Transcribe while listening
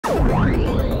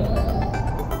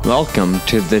Welcome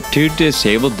to the Two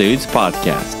Disabled Dudes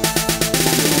podcast.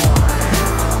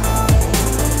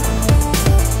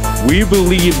 We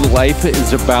believe life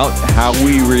is about how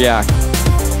we react.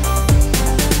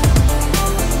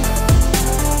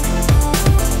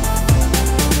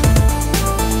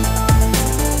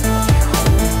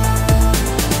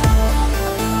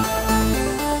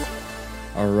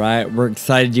 All right, we're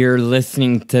excited you're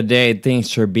listening today.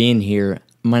 Thanks for being here.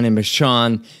 My name is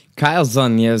Sean. Kyle's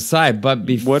on the other side, but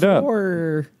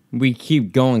before we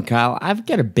keep going, Kyle, I've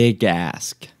got a big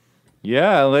ask.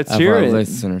 Yeah, let's hear it.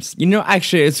 Listeners. You know,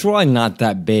 actually, it's really not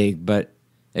that big, but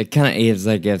it kind of is,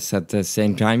 I guess, at the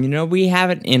same time. You know, we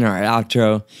have it in our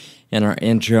outro and our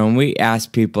intro, and we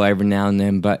ask people every now and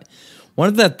then, but one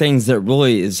of the things that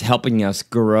really is helping us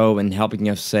grow and helping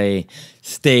us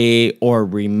stay or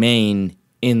remain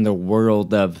in the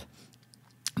world of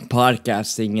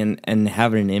podcasting and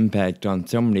having an impact on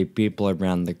so many people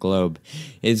around the globe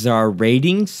is our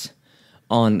ratings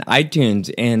on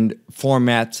iTunes and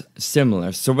formats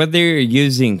similar. So whether you're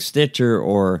using Stitcher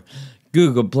or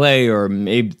Google Play or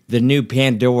maybe the new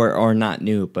Pandora, or not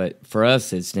new, but for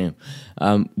us it's new,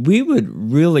 we would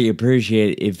really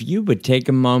appreciate it if you would take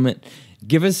a moment,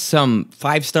 give us some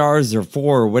 5 stars or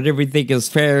 4 or whatever you think is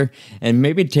fair, and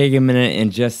maybe take a minute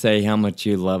and just say how much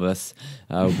you love us.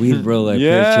 We really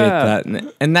appreciate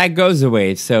that. And that goes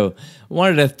away. So I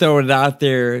wanted to throw it out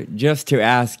there just to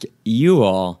ask you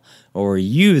all, or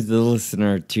you, the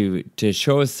listener, to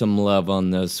show us some love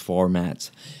on those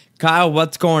formats. Kyle,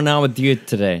 what's going on with you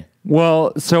today?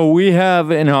 Well, so we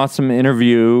have an awesome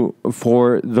interview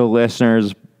for the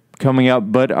listeners coming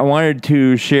up, but I wanted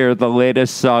to share the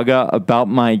latest saga about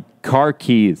my car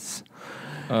keys.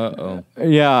 Uh-oh.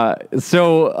 Yeah,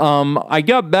 so I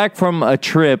got back from a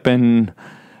trip and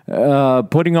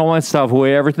putting all my stuff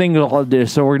away. Everything's all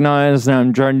disorganized, and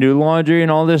I'm trying to do laundry and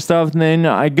all this stuff, and then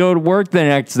I go to work the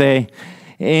next day,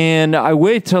 and I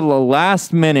wait till the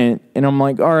last minute, and I'm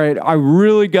like, all right, I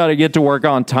really got to get to work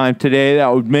on time today. That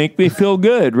would make me feel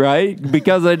good, right?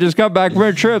 Because I just got back from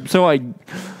a trip, so I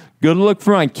go to look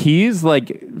for my keys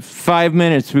like 5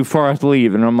 minutes before I have to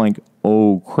leave, and I'm like,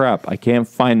 oh crap, I can't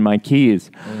find my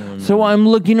keys. So I'm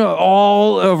looking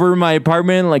all over my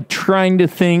apartment, like trying to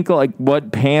think, like,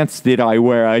 what pants did I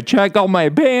wear? I check all my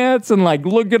pants and like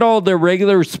look at all the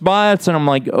regular spots, and I'm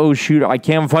like, oh shoot, I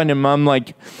can't find them. I'm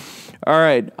like, all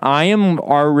right, I am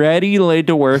already late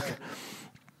to work,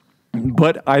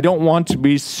 but I don't want to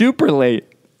be super late.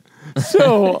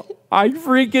 So I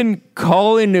freaking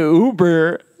call an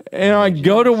Uber, and I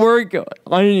go to work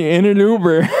in an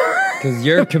Uber. Because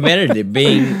you're committed to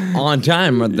being on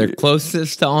time, or the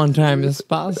closest to on time as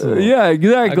possible. Yeah,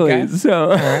 exactly.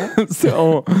 Okay.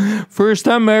 So first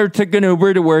time I ever took an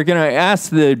Uber to work, and I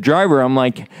asked the driver, I'm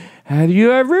like, have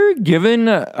you ever given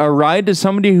a ride to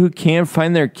somebody who can't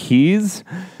find their keys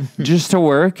just to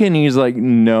work? And he's like,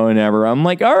 no, never. I'm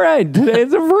like, all right,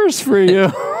 today's a first for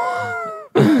you.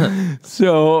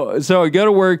 So I go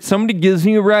to work. Somebody gives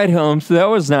me a ride home, so that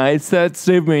was nice. That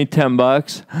saved me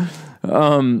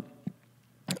 $10.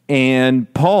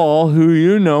 And Paul, who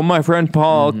you know, my friend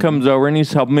Paul, comes over and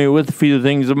he's helping me with a few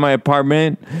things in my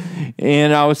apartment.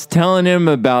 And I was telling him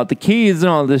about the keys and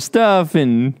all this stuff,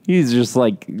 and he's just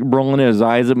like rolling his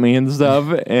eyes at me and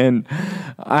stuff. And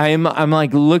I'm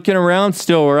like looking around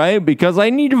still, right? Because I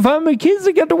need to find my keys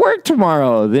to get to work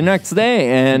tomorrow, the next day.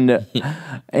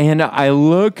 And I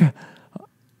look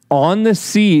on the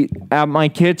seat at my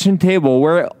kitchen table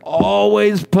where I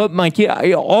always put my keys.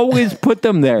 I always put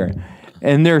them there.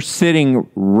 And they're sitting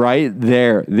right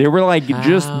there. They were like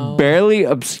just barely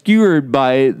obscured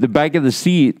by the back of the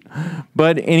seat.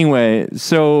 But anyway,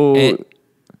 so...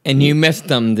 And you missed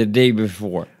them the day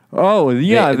before. Oh,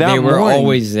 yeah, they were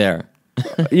always there.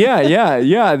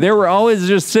 Yeah. They were always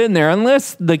just sitting there.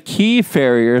 Unless the key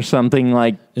fairy or something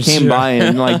like came by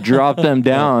and like dropped them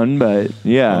down. But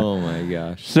yeah. Oh, my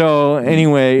gosh. So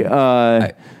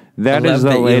anyway... That is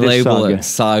the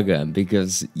latest saga,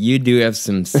 because you do have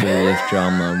some serious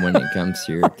drama when it comes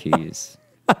to your keys.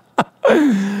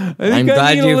 I'm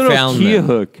glad you found key them.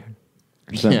 Hook.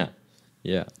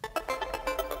 Yeah.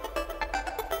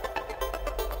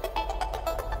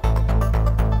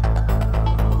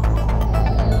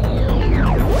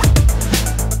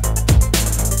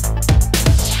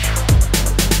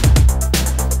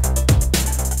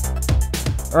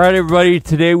 All right, everybody.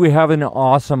 Today we have an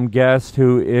awesome guest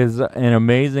who is an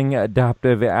amazing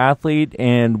adaptive athlete,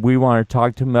 and we want to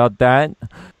talk to him about that.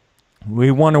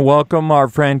 We want to welcome our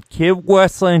friend Kipp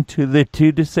Wesslen to the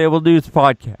Two Disabled Dudes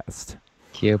podcast.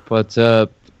 Kipp, what's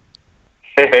up?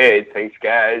 Hey, thanks,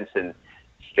 guys. And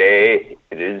Today,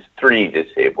 it is 3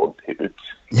 disabled dudes.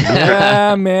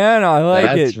 Yeah, man, I like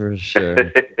That's it. for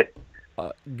sure.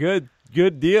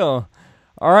 Good deal.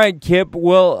 All right, Kipp.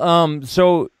 Well,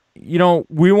 so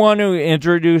we want to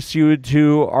introduce you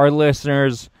to our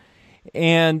listeners,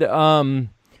 and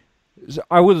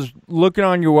I was looking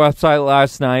on your website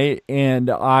last night, and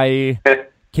I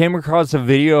came across a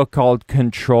video called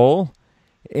Control,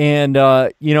 and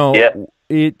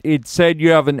it said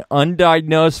you have an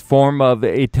undiagnosed form of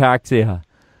ataxia.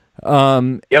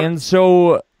 And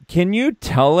so can you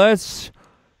tell us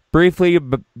briefly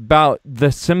about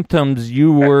the symptoms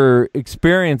you were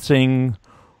experiencing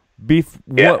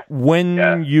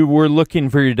when you were looking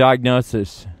for your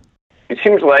diagnosis? It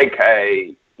seems like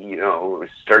I,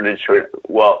 started showing,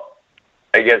 well,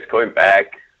 I guess going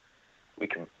back, we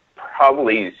can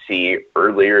probably see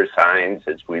earlier signs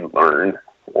as we learn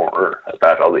more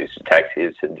about all these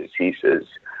ataxias and diseases.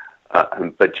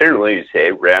 But generally, say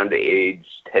around age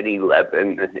 10,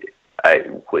 11, I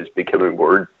was becoming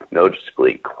more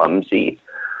noticeably clumsy,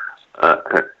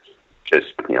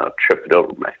 just, tripping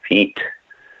over my feet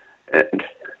and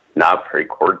not very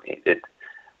coordinated.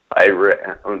 By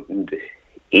around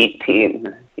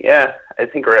 18, I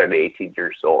think around 18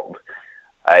 years old,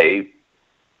 I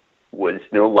was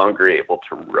no longer able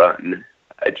to run.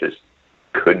 I just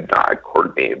could not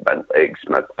coordinate my legs,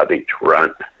 my body to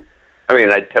run. I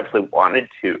mean, I definitely wanted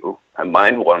to. My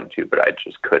mind wanted to, but I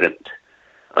just couldn't.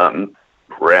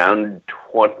 Around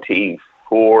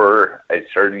 24, I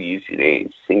started using a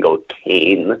single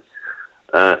cane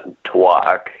to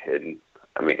walk, and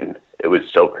I mean, it was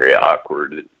still very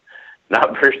awkward and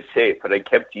not very safe, but I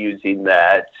kept using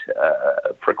that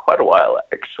for quite a while,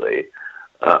 actually.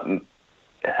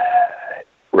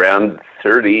 Around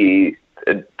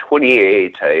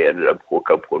 28, I woke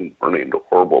up one morning to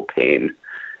horrible pain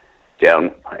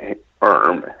down my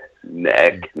arm,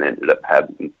 neck, and ended up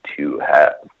having to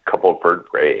have a couple of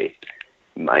vertebrae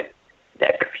in my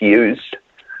neck fused.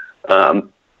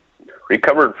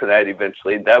 Recovered from that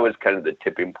eventually. That was kind of the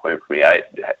tipping point for me. I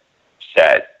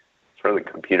sat in front of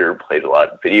the computer, played a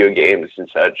lot of video games and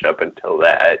such up until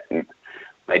that. And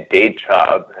my day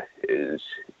job is,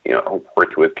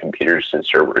 working with computers and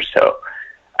servers, so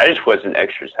I just wasn't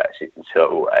exercising.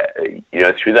 So,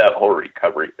 through that whole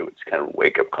recovery, it was kind of a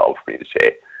wake-up call for me to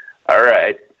say, all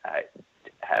right, I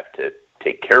have to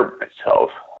take care of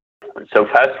myself. So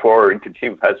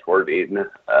continue fast forwarding.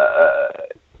 I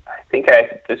think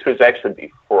this was actually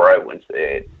before I went to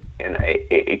the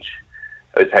NIH.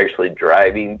 I was actually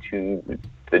driving to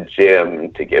the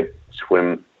gym to get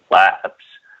swim laps.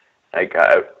 I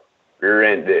got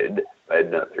rear-ended by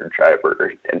another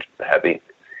driver, ended up having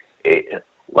a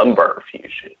lumbar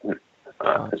fusion.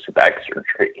 It's a back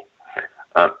surgery.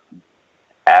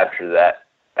 After that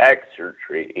back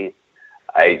surgery,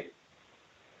 I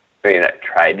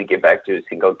tried to get back to a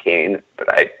single cane,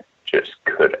 but I just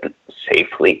couldn't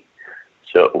safely.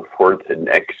 So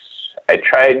I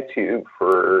tried to,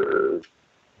 for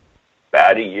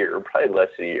about a year, probably less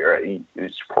than a year, I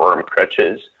used forearm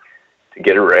crutches to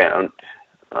get around.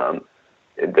 And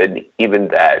then even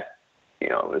that,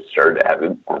 I started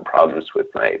having more problems with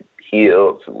my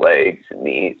heels and legs and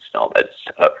knees and all that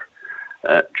stuff.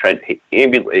 Trying to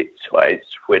ambulate, so I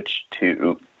switched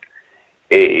to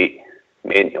a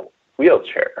manual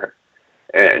wheelchair.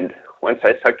 And once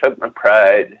I sucked up my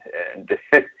pride and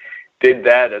did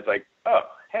that, I was like, oh,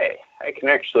 hey, I can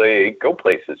actually go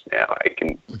places now. I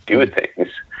can do things.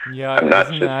 Yeah, I'm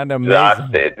not just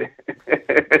exhausted.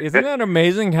 Isn't that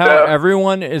amazing how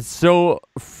everyone is so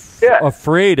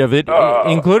afraid of it,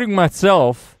 including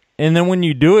myself? And then when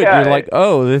you do it, you're like,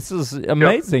 oh, this is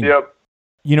amazing. Yep.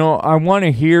 I want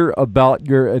to hear about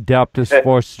your adaptive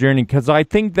sports journey, because I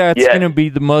think that's going to be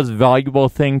the most valuable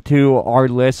thing to our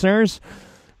listeners,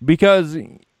 because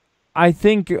I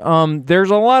think there's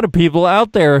a lot of people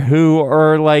out there who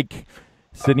are like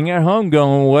sitting at home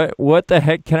going, what the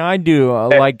heck can I do?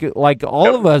 Like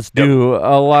all of us do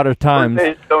a lot of times.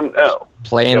 They don't know.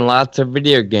 Playing lots of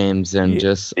video games and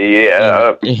just,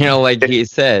 like he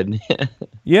said.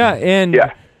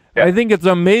 I think it's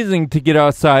amazing to get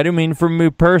outside. I mean, for me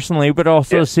personally, but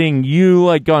also seeing you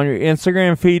like on your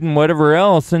Instagram feed and whatever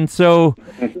else. And so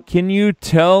can you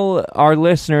tell our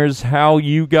listeners how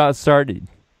you got started?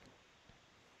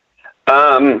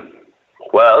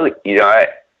 Well,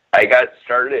 I got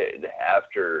started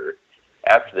after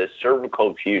the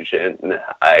cervical fusion.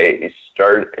 I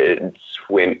started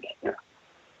swimming.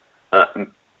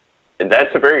 And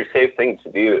that's a very safe thing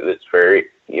to do. It's very,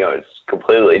 it's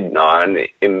completely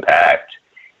non-impact.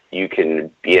 You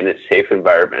can be in a safe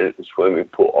environment, a swimming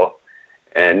pool.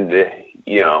 And,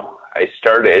 I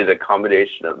started as a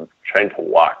combination of trying to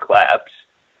walk laps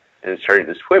and starting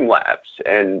to swim laps,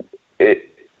 and it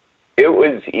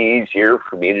was easier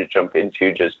for me to jump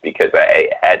into just because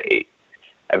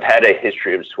I've had a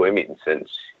history of swimming since,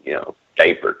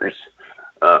 diapers.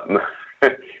 So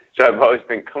I've always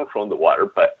been comfortable in the water,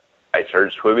 but I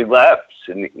started swimming laps,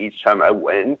 and each time I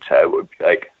went, I would be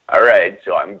like, all right,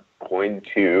 so I'm going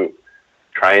to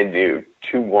try and do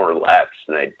 2 more laps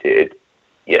than I did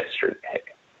yesterday.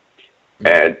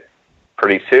 And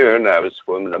pretty soon I was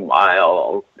swimming a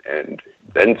mile and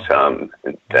then some,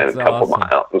 and then a couple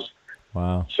miles.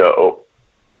 Wow. So,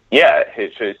 yeah,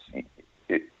 it's just,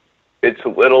 it's a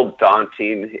little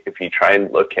daunting if you try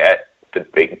and look at the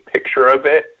big picture of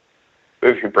it.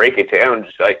 But if you break it down,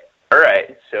 just like, all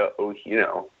right, so,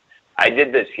 I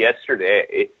did this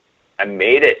yesterday. I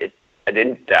made it. I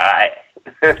didn't die.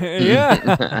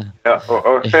 Yeah.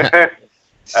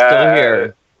 Still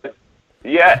here.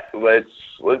 Yeah, let's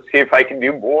see if I can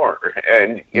do more.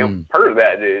 And, part of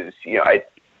that is,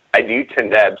 I do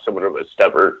tend to have somewhat of a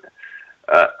stubborn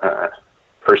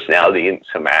personality in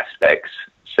some aspects.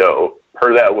 So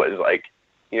part of that was like,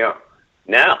 no,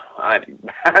 I'm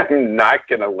not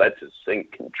going to let this thing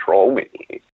control me.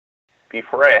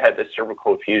 Before I had the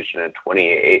cervical fusion at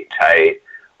 28, I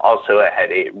also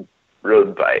had a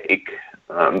road bike,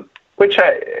 which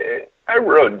I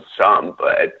rode some,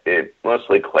 but it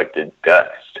mostly collected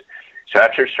dust. So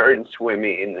after starting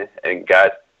swimming and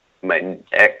got my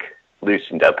neck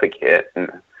loosened up again,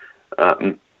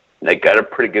 I got a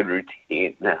pretty good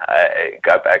routine. I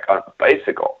got back on the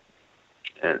bicycle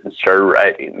and started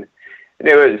riding. And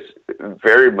it was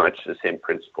very much the same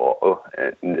principle.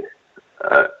 And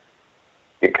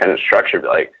it kind of structured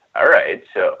like, all right,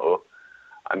 so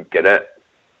I'm going to,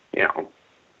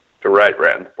 to ride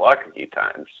around the block a few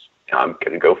times. I'm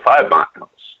going to go 5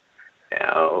 miles,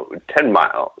 10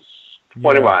 miles,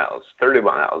 20 miles, 30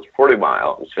 miles, 40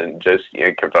 miles, and just,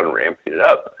 kept on ramping it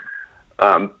up.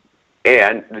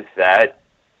 And that,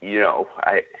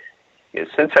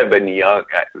 since I've been young,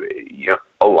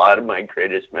 a lot of my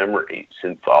greatest memories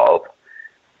involve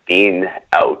being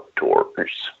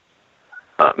outdoors.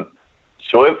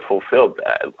 So it fulfilled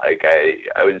that. Like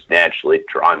I was naturally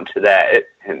drawn to that,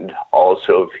 and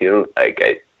also feeling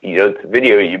like the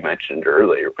video you mentioned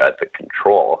earlier about the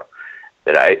control,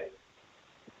 that I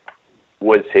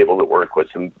was able to work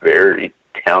with some very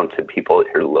talented people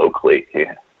here locally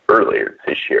earlier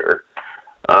this year.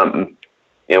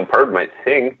 Part of my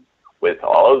thing with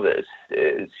all of this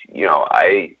is,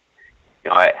 I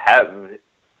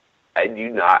do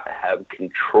not have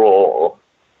control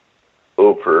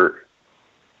over,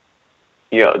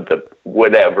 the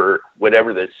whatever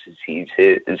this disease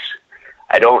is.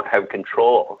 I don't have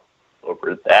control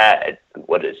over that and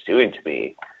what it's doing to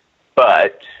me,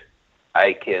 but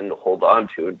I can hold on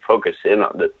to and focus in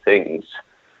on the things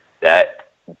that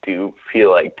do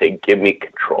feel like they give me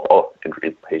control in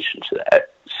relation to that.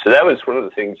 So that was one of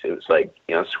the things. It was like,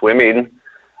 swimming,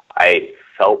 I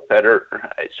felt better.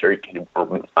 I started getting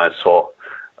more muscle.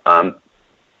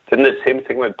 Then the same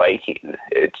thing with biking.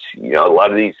 It's, a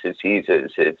lot of these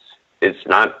diseases, it's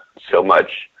not so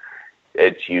much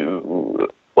that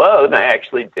and I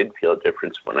actually did feel a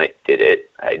difference when I did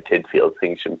it. I did feel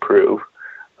things improve.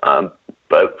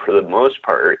 But for the most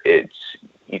part,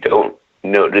 you don't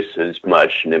notice as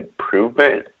much an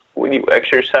improvement when you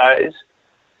exercise,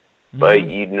 but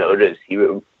you notice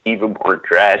even more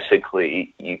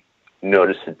drastically, you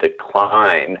notice a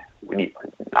decline when you're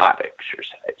not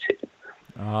exercising.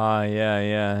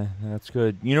 Yeah, that's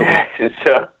good. You know what?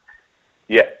 So,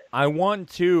 yeah. I want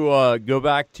to go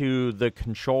back to the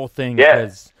control thing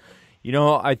because,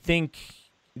 I think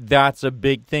that's a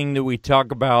big thing that we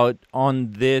talk about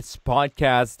on this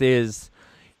podcast is,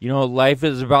 life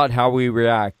is about how we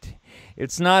react.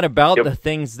 It's not about the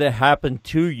things that happen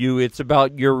to you. It's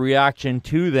about your reaction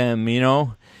to them,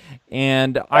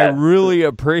 And I really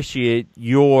appreciate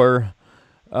your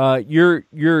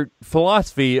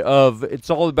philosophy of it's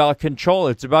all about control.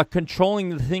 It's about controlling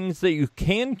the things that you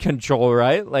can control,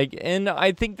 right? And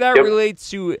I think that relates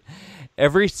to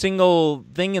every single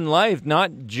thing in life,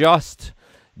 not just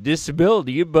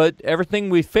disability, but everything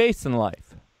we face in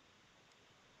life.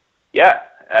 Yeah,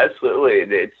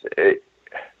 absolutely.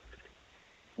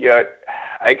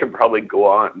 I could probably go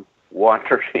on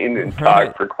wandering and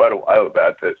talk for quite a while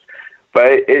about this,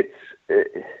 but it's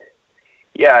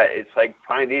like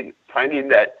finding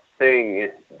that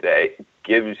thing that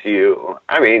gives you,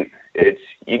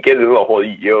 you get into the whole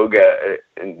yoga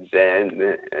and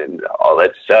Zen and all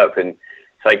that stuff, and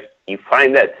it's like you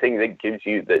find that thing that gives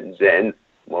you the Zen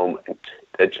moment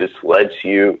that just lets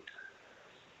you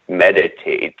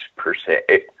meditate per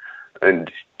se,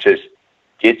 and just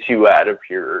gets you out of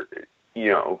your,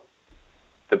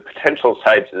 the potential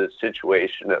sides of the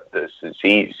situation of this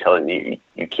disease telling you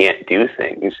you can't do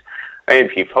things. I mean,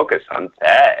 if you focus on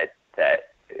that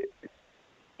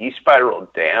you spiral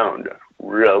down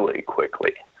really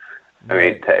quickly. I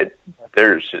mean, that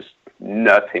there's just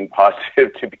nothing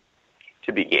positive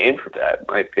to be gained from that, in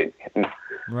my opinion.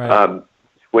 Right.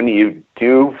 When you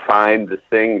do find the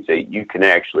things that you can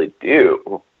actually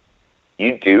do,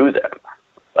 you do them.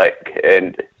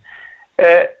 And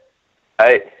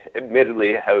I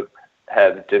admittedly have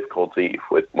difficulty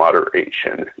with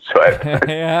moderation, so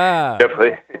Yeah.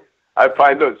 definitely I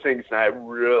find those things and I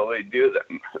really do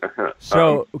them.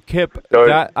 So, Kipp,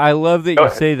 I love that you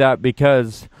say that,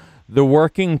 because the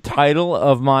working title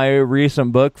of my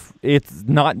recent book, it's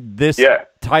not this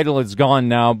title is gone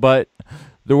now, but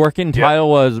the working title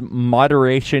was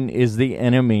Moderation is the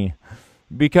Enemy.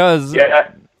 Because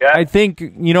I think,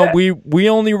 we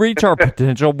only reach our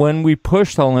potential when we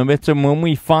push the limits and when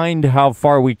we find how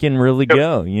far we can really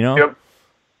go, Yep.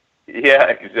 Yeah,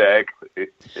 exactly.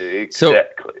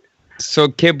 Exactly. So,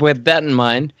 Kipp, with that in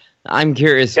mind, I'm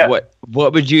curious,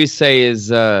 what would you say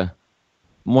is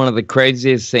one of the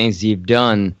craziest things you've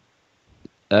done,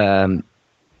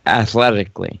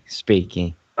 athletically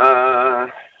speaking?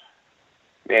 Man,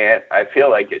 I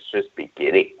feel like it's just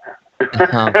beginning.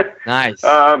 Nice.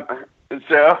 So,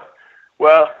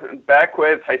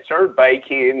 I started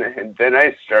biking, and then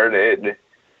I started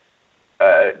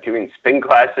doing spin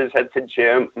classes at the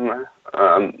gym.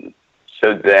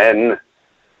 So then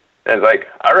I was like,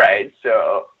 all right,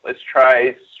 so let's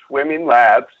try swimming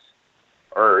laps,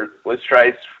 and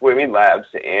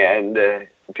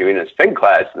doing a spin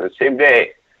class in the same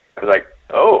day. I was like,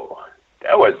 oh,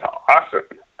 that was awesome.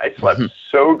 I slept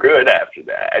so good after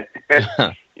that.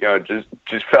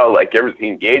 Just felt like everything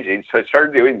engaging. So I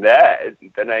started doing that. And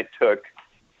then I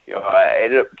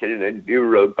ended up getting a new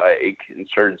road bike and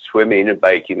started swimming and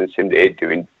biking the same day,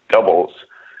 doing doubles.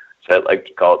 So I like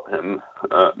to call them,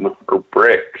 or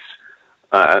bricks.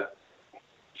 So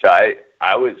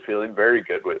I was feeling very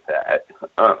good with that.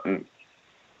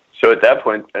 So at that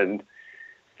point, and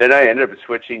then I ended up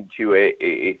switching to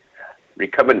a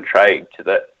recumbent trike, to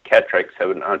the Cat Trike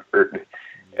 700,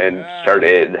 and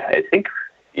started, I think,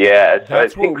 so that's I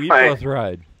think what we both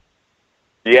ride.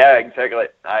 Yeah, exactly.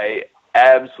 I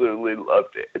absolutely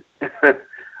loved it.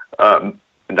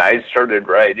 And I started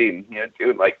riding,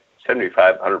 doing like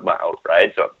 7,500-mile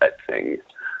rides on that thing.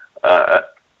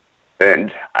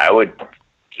 And I would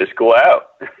just go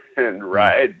out and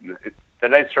ride.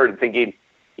 Then I started thinking,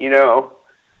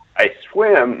 I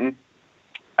swim,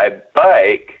 I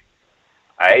bike,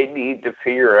 I need to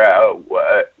figure out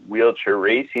what wheelchair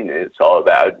racing is all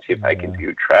about and see if I can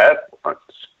do triathlons.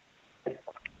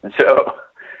 So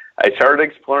I started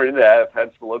exploring that,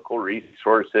 found some local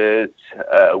resources,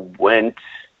 went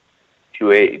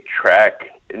to a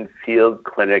track and field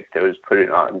clinic that was put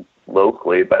on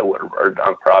locally by one of our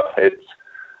nonprofits.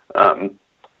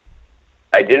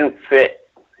 I didn't fit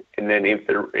in any of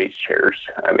the race chairs.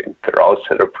 I mean, they're all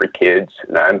set up for kids,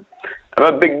 and I'm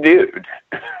a big dude.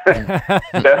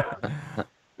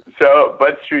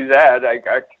 But through that, I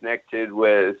got connected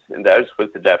with, and that was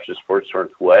with Adaptive Sports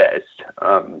Northwest.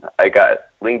 I got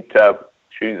linked up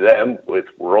through them with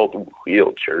World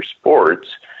Wheelchair Sports,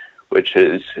 which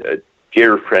is a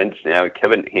dear friend now,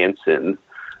 Kevin Hansen,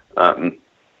 down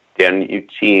in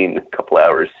Eugene, a couple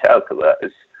hours south of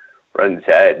us, runs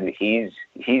that, and he's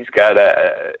got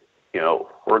a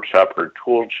workshop or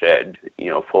tool shed,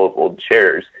 full of old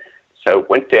chairs. So I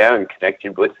went down and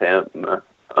connected with him,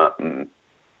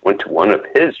 went to one of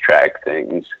his track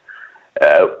things.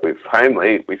 We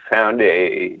found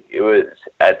it was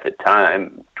at the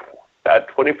time about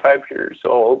 25 years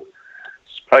old.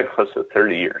 It's probably close to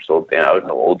 30 years old now, an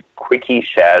old Quickie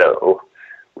Shadow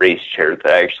race chair that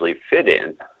I actually fit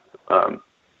in.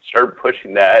 Started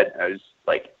pushing that. I was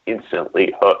like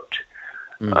instantly hooked.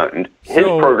 And his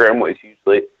program was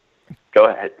usually... Go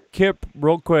ahead. Kipp,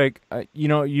 real quick,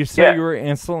 you said you were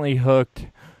instantly hooked,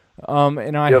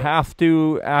 and I have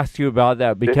to ask you about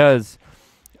that because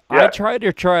I tried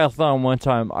a triathlon one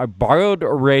time. I borrowed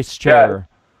a race chair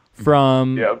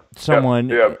from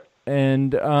someone,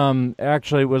 and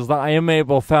actually it was the I Am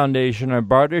Able Foundation. I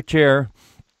borrowed a chair,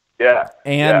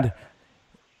 and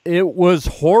it was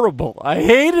horrible. I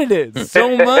hated it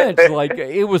so much. Like,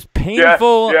 it was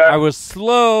painful. I was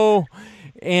slow.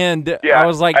 And I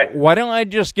was like, why don't I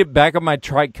just get back on my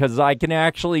trike? Because I can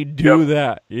actually do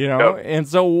that, And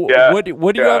so what do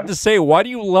you have to say? Why do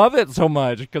you love it so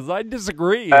much? Because I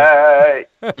disagree.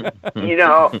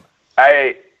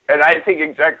 and I think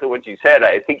exactly what you said.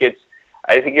 I think it's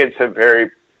a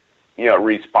very,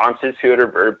 responses to it are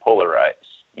very polarized.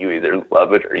 You either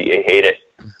love it or you hate it.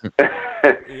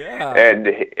 Yeah. And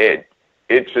it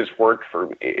just worked for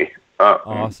me.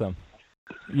 Awesome.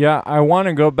 Yeah, I want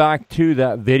to go back to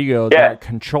that video, that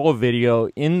control video.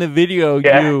 In the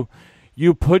video,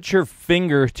 you put your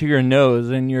finger to your nose,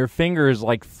 and your finger is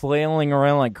like flailing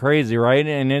around like crazy, right?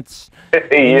 And it's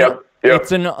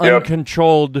it's an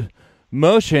uncontrolled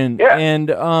motion. Yeah.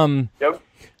 And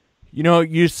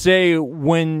you say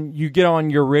when you get on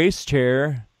your race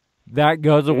chair, that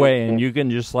goes away, and you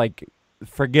can just like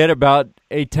forget about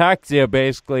ataxia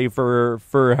basically for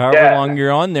however long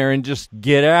you're on there and just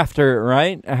get after it,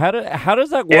 right? How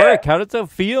does that work? How does that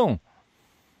feel?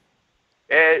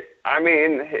 It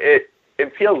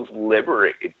feels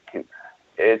liberating.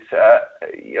 It's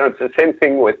it's the same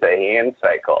thing with the hand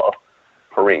cycle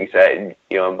for me. I'm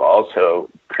also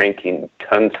cranking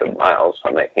tons of miles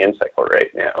on the hand cycle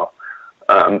right now.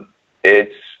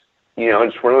 It's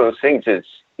one of those things. It's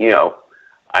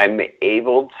I'm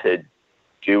able to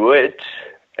do it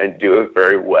and do it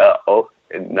very well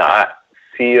and not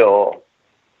feel,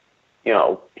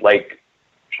 like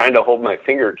trying to hold my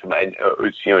finger to my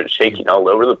nose, shaking all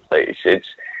over the place. It's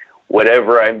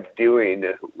whatever I'm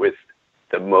doing with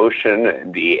the motion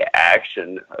and the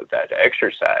action of that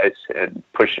exercise and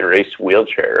pushing a race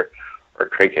wheelchair or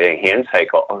cranking a hand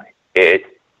cycle, I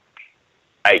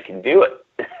can do it.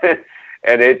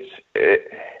 And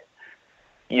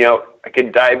I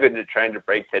could dive into trying to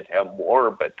break that down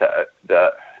more, but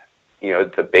the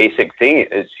basic thing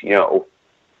is,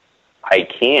 I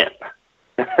can't.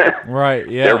 Right.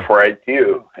 Yeah. Therefore, I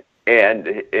do, and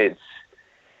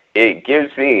it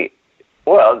gives me,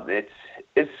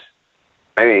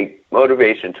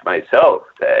 motivation to myself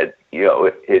that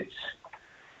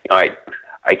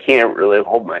I can't really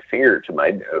hold my finger to my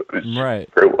nose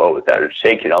very well without it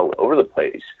shaking all over the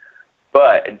place.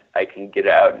 But I can get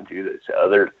out and do this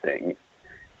other thing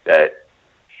that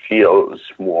feels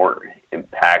more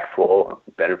impactful,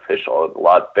 beneficial, and a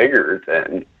lot bigger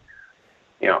than,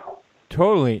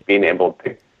 totally being able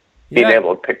to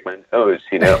pick my nose,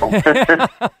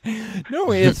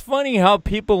 No, it's funny how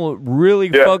people really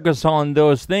focus on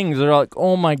those things. They're like,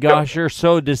 oh my gosh, you're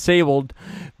so disabled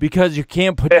because you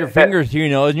can't put your fingers to your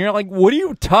nose. And you're like, what are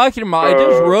you talking about? I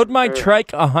just rode my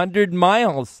trike 100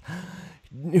 miles.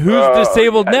 Who's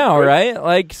disabled now, right?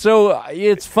 Like, so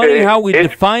it's funny how we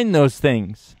define those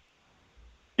things.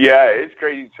 Yeah, it's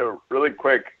crazy. So really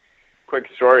quick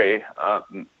story.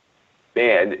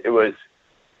 Man, it was,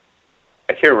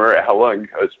 I can't remember how long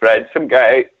ago it was, but I had some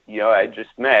guy, I just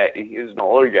met. He was an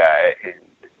older guy, and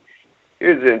he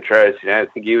was interesting. I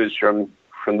think he was from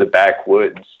the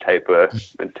backwoods type of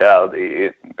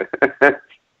mentality.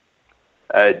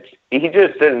 He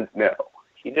just didn't know.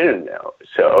 He didn't know.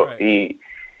 So he's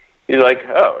like,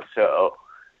 oh, so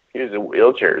here's a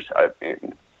wheelchair. So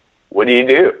what do you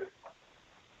do?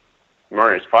 My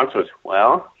response was,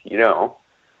 well,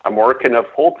 I'm working a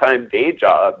full-time day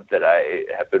job that I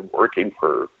have been working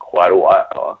for quite a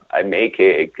while. I make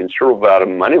a considerable amount of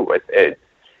money with it.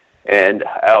 And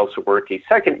I also work a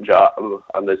second job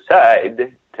on the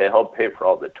side to help pay for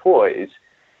all the toys.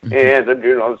 Mm-hmm. And I'm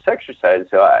doing all this exercise.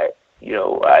 So I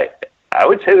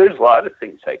would say there's a lot of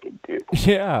things I can do.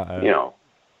 Yeah.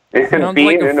 And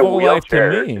being like in a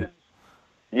wheelchair.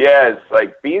 Yes,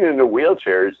 like being in a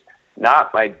wheelchair is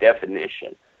not my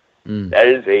definition. That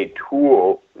is a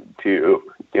tool to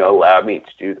allow me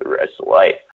to do the rest of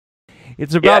life.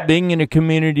 It's about being in a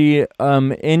community,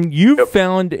 and you've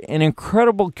found an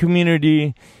incredible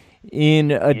community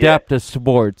in adaptive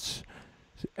sports.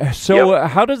 So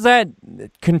how does that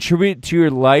contribute to your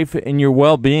life and your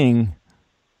well-being?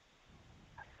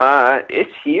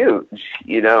 It's huge.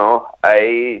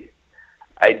 I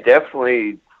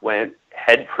definitely went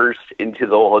headfirst into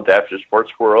the whole adaptive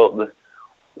sports world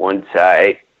once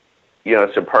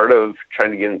so part of trying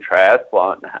to get in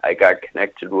triathlon, I got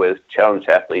connected with Challenge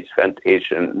Athletes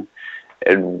Foundation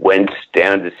and went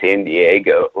down to San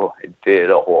Diego and did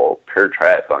a whole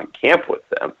paratriathlon camp with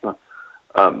them. So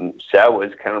that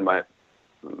was kind of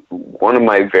one of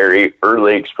my very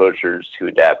early exposures to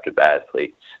adaptive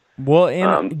athletes. Well,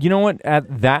 and you know what?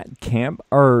 At that camp,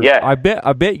 I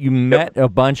bet you met a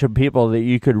bunch of people that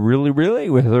you could really relate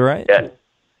with, right?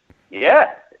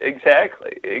 Yeah,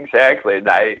 exactly.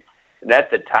 And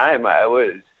at the time, I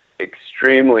was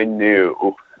extremely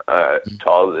new to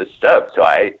all of this stuff. So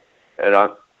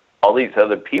all these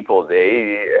other people,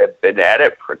 they have been at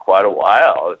it for quite a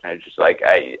while. And I was just like,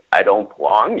 I don't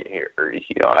belong here.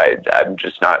 I'm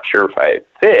just not sure if I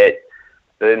fit.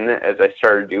 then as I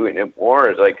started doing it more,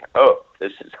 it's like, oh,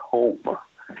 this is home.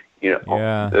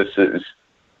 This is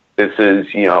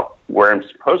where I'm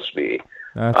supposed to be.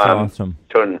 That's awesome.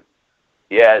 So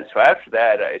after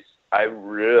that, I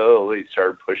really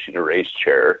started pushing a race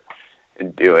chair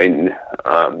and doing.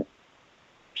 So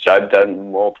I've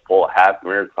done multiple half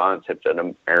marathons. I've done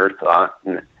a marathon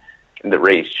in the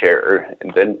race chair,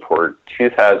 and then for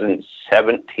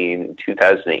 2017 and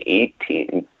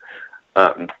 2018,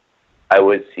 I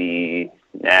was the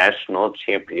national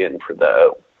champion for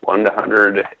the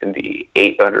 100 and the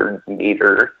 800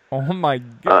 meter. Oh my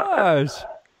gosh!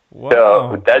 Wow.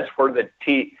 So that's for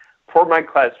for my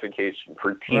classification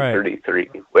for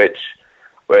T33, which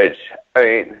I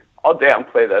mean, I'll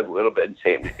downplay that a little bit and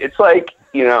say it's like,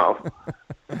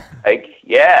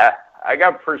 I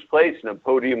got first place in a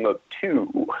podium of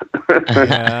 2.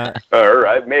 Or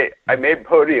I made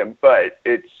podium, but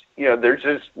it's, there's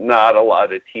just not a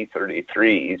lot of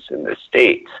T33s in the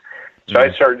States. So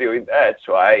I started doing that.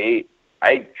 So I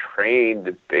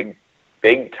trained big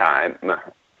time.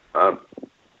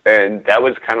 And that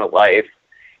was kind of life,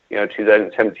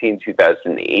 2017,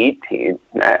 2018.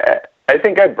 I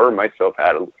think I burned myself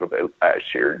out a little bit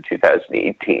last year in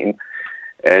 2018.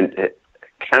 And it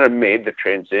kind of made the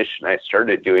transition. I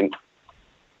started doing,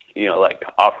 like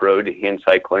off-road hand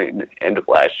cycling end of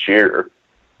last year.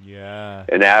 Yeah.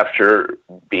 And after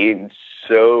being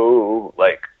so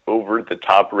like over the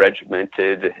top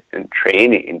regimented and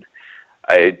training,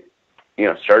 I,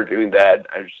 started doing that.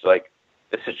 I was just like,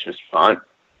 this is just fun.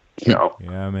 Yeah,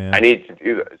 man. I need to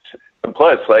do this. And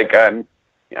plus, like, I'm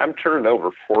turning over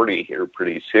 40 here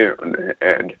pretty soon.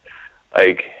 And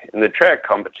like in the track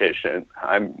competition,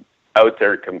 I'm out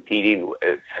there competing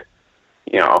with,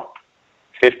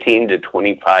 15 to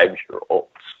 25-year-olds.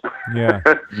 Yeah.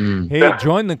 Hey,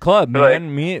 join the club, man. Like,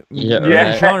 me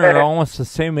and Sean are almost the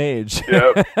same age.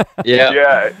 Yep.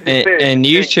 Yeah. And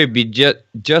you should be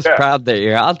just proud that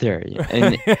you're out there.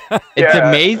 And it's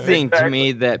amazing to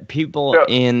me that people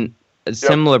in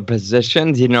similar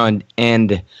positions, and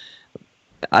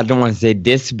I don't want to say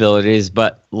disabilities,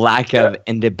 but lack of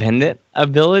independent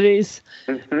abilities.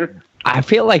 Mm-hmm. I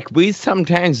feel like we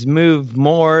sometimes move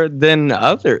more than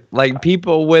like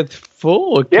people with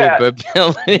full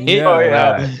capability.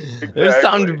 Yeah. Exactly. There's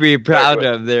something to be proud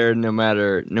of there, no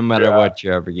matter what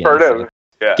you're up against.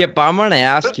 Kipp, I'm going to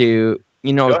ask you,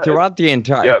 throughout the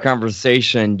entire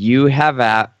conversation,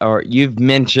 you've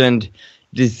mentioned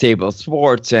Disabled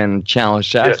Sports and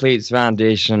Challenged Athletes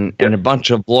Foundation and a bunch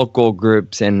of local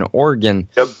groups in Oregon.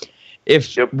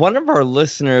 If one of our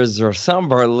listeners or some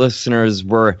of our listeners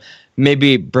were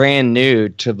maybe brand new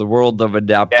to the world of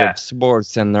adaptive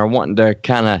sports and they're wanting to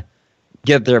kind of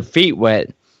get their feet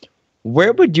wet,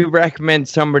 where would you recommend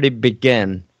somebody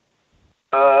begin?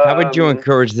 How would you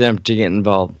encourage them to get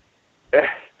involved?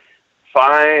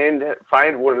 Find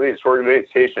one of these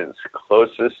organizations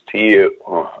closest to you,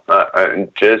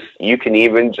 and you can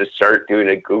even just start doing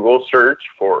a Google search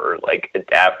for like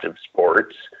adaptive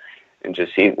sports and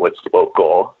just see what's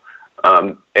local.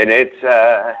 And it's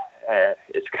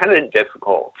kind of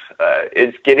difficult.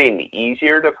 It's getting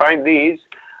easier to find these.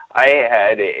 I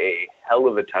had a hell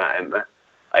of a time,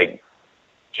 like,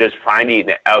 just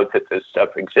finding out that this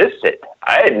stuff existed.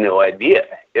 I had no idea.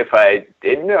 If I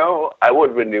did know, I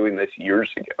would have been doing this years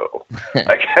ago.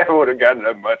 Like, I would have gotten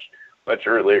a much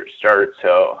earlier start.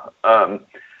 So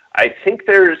I think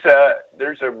there's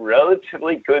a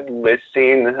relatively good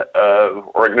listing of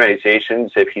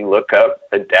organizations if you look up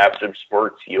Adaptive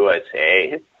Sports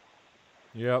USA.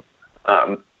 Yep.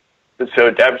 So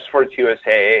Adaptive Sports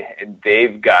USA, and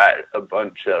they've got a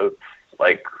bunch of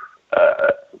like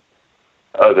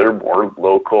other more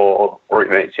local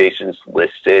organizations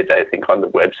listed, I think, on the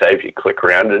website if you click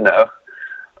around enough.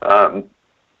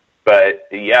 But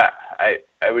yeah, I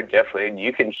would definitely, and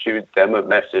you can shoot them a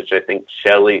message. I think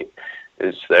Shelly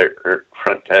is their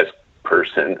front desk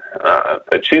person.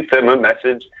 But shoot them a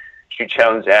message. Shoot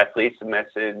Challenge Athletes a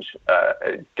message.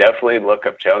 Definitely look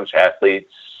up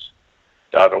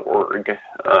challengeathletes.org.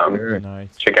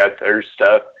 Nice. Check out their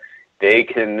stuff. They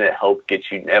can help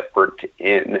get you networked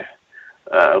in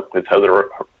with other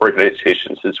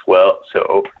organizations as well.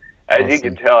 So as you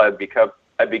can tell, I've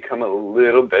become a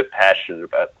little bit passionate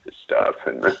about this stuff.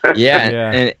 And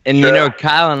and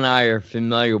Kyle and I are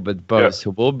familiar with both, so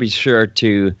we'll be sure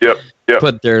to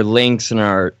put their links in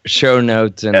our show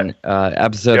notes and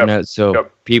episode notes so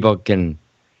people can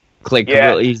click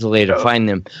real easily to find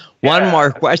them. One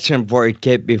more question for you,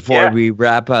 Kipp, before we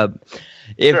wrap up.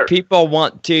 If people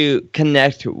want to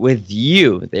connect with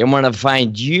you, they want to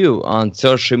find you on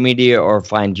social media or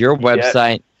find your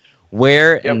website,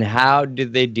 where and how do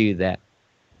they do that?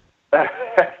 a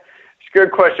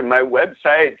good question. My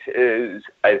website is,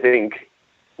 I think,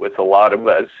 with a lot of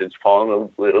us, it's fallen a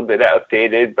little bit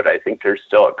outdated, but I think there's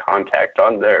still a contact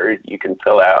on there you can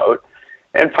fill out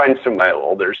and find some of my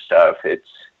older stuff. It's,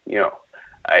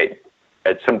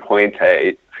 at some point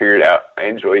I figured out I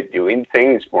enjoy doing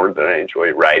things more than I enjoy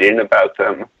writing about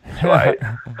them. So I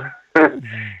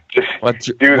just What's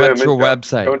do them. What's your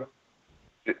website?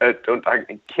 Don't talk.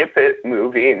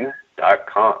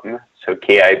 kippitmoving.com. So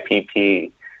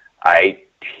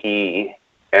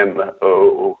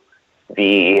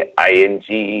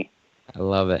KIPPITMOVING. I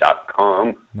love it.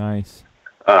 .com. Nice.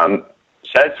 So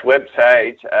that's the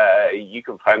website. You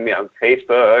can find me on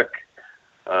Facebook.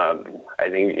 I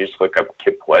think you just look up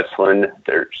Kipp Wesslen.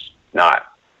 There's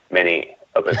not many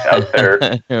of us out there.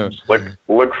 Just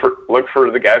look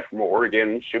for the guy from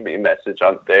Oregon. Shoot me a message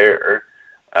on there.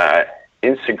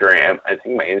 Instagram. I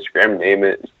think my Instagram name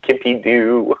is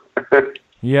KippyDoo.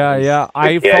 Yeah.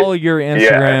 I follow your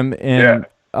Instagram and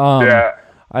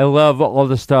I love all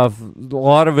the stuff. A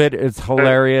lot of it is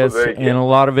hilarious and a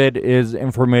lot of it is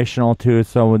informational too.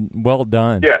 So well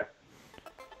done.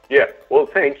 Yeah. Well,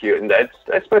 thank you. And that's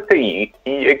my thing.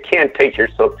 You can't take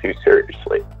yourself too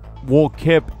seriously. Well,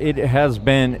 Kipp, it has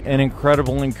been an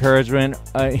incredible encouragement,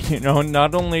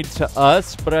 not only to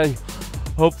us, but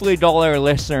hopefully to all our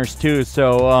listeners too.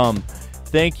 So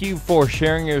thank you for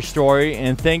sharing your story,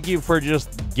 and thank you for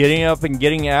just getting up and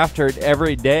getting after it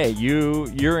every day.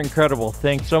 You're incredible.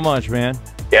 Thanks so much, man.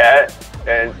 Yeah,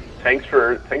 and thanks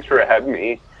for having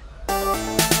me.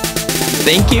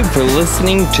 Thank you for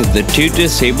listening to the Two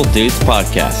Disabled Dudes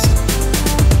podcast.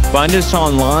 Find us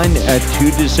online at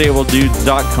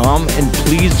twodisableddudes.com and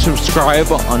please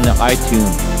subscribe on the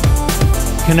iTunes.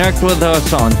 Connect with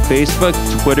us on Facebook,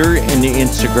 Twitter, and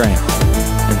Instagram.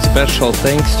 And special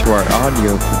thanks to our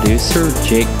audio producer,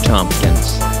 Jake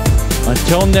Tompkins.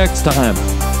 Until next time,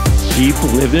 keep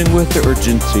living with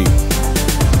urgency.